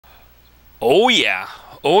Oh yeah.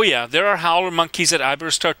 Oh yeah, there are howler monkeys at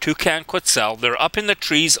Iberostar Tucan Quetzal. They're up in the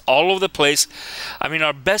trees all over the place. I mean,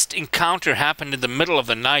 our best encounter happened in the middle of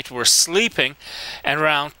the night. We're sleeping, and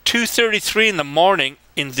around 2:33 in the morning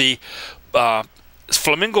in the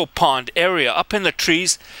Flamingo Pond area up in the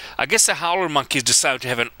trees, I guess the howler monkeys decided to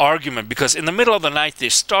have an argument, because in the middle of the night they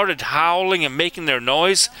started howling and making their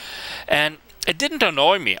noise, and it didn't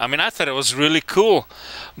annoy me. I mean, I thought it was really cool.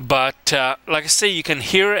 But like I say, you can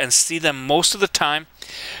hear and see them most of the time,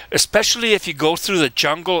 especially if you go through the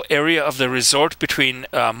jungle area of the resort between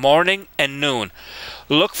morning and noon.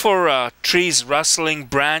 Look for trees rustling,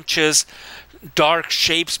 branches, dark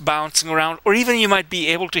shapes bouncing around, or even you might be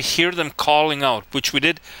able to hear them calling out, which we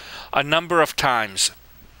did a number of times.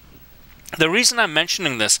 The reason I'm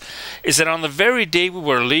mentioning this is that on the very day we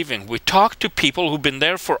were leaving, we talked to people who've been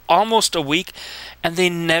there for almost a week and they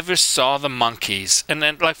never saw the monkeys. And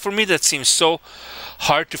then, like, for me, that seems so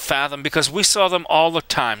hard to fathom, because we saw them all the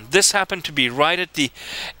time. This happened to be right at the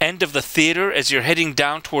end of the theater as you're heading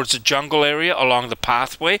down towards the jungle area along the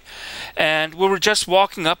pathway. And we were just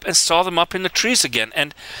walking up and saw them up in the trees again.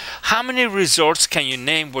 And how many resorts can you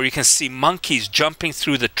name where you can see monkeys jumping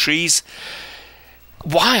through the trees?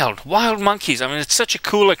 Wild monkeys. I mean, it's such a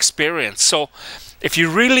cool experience. So if you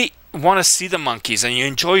really want to see the monkeys and you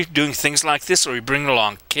enjoy doing things like this, or you bring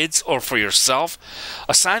along kids or for yourself,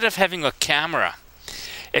 aside of having a camera,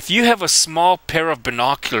 if you have a small pair of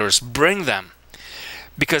binoculars, bring them.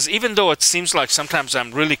 Because even though it seems like sometimes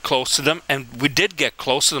I'm really close to them, and we did get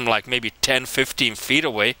close to them, like maybe 10-15 feet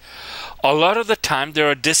away, a lot of the time they're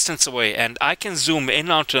a distance away and I can zoom in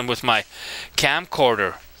onto them with my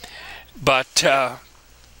camcorder. But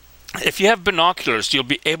if you have binoculars, you'll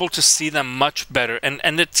be able to see them much better,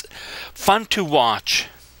 and it's fun to watch.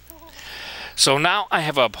 So now I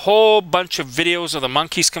have a whole bunch of videos of the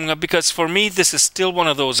monkeys coming up, because for me this is still one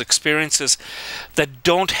of those experiences that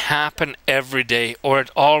don't happen every day or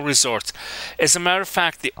at all resorts. As a matter of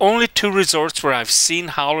fact, the only two resorts where I've seen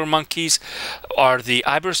howler monkeys are the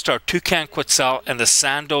Iberostar Tucan Quetzal and the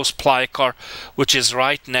Sandos Playacar, which is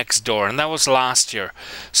right next door, and that was last year.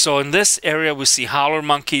 So in this area we see howler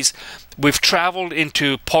monkeys. We've traveled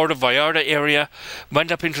into Puerto Vallarta area,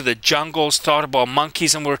 went up into the jungles, thought about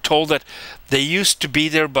monkeys, and we're told that they used to be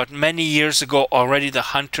there, but many years ago already the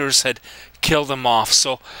hunters had killed them off.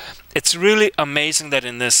 So it's really amazing that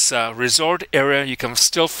in this resort area you can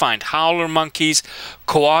still find howler monkeys,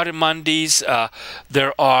 coatimundis,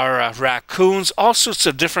 there are raccoons, all sorts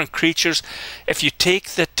of different creatures if you take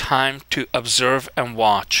the time to observe and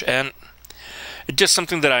watch. And it's just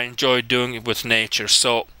something that I enjoy doing with nature.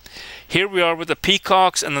 So here we are with the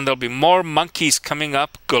peacocks, and then there'll be more monkeys coming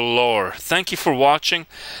up galore. Thank you for watching,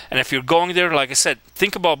 and if you're going there, like I said,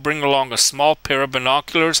 think about bringing along a small pair of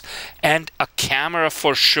binoculars and a camera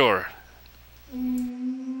for sure.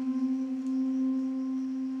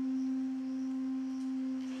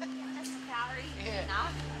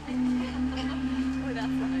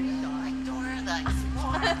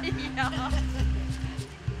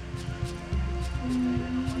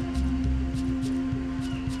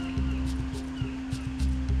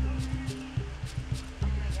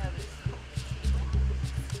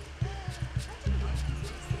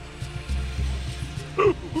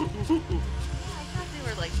 I thought they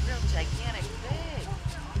were like real gigantic big.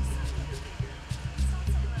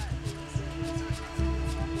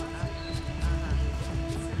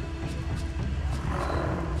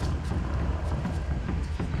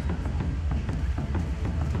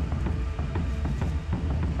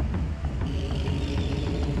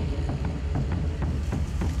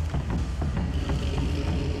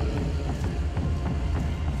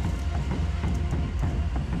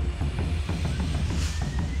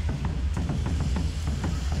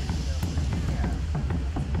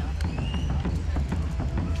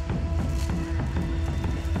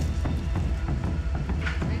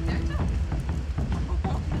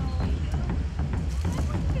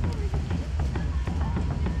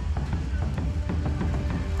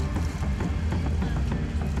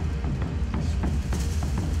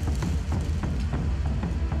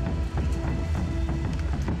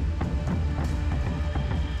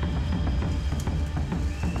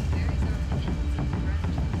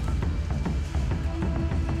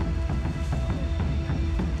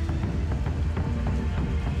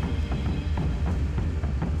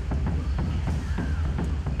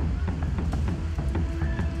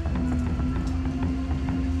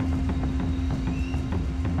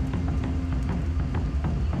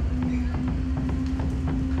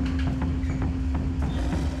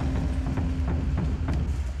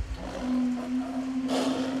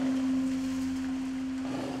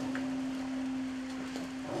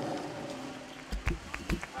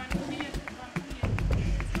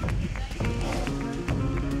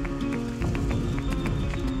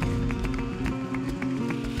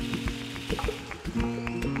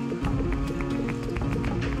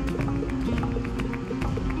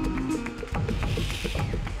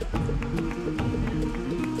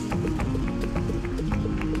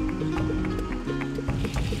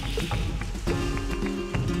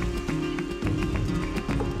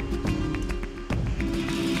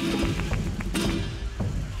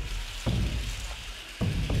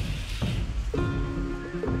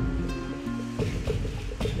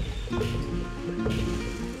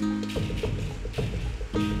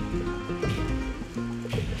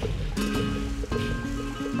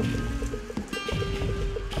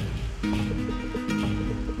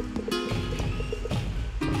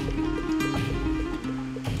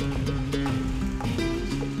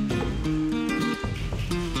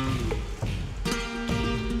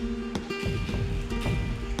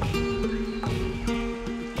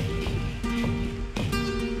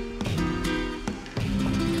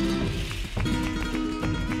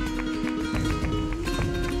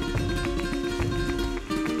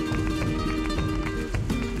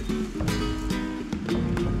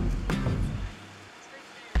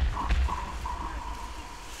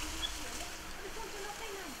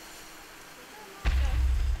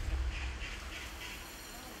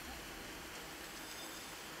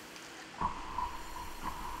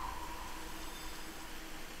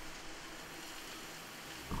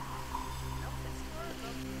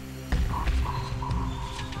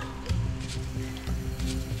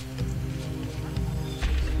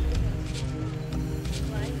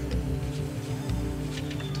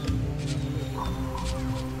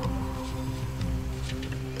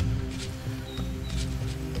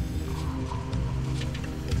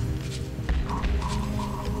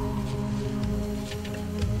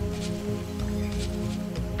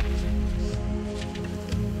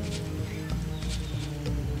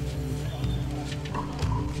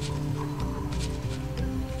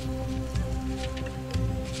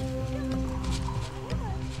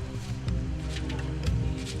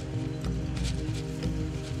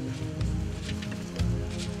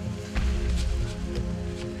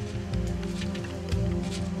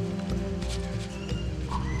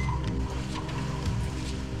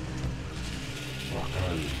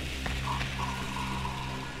 Okay.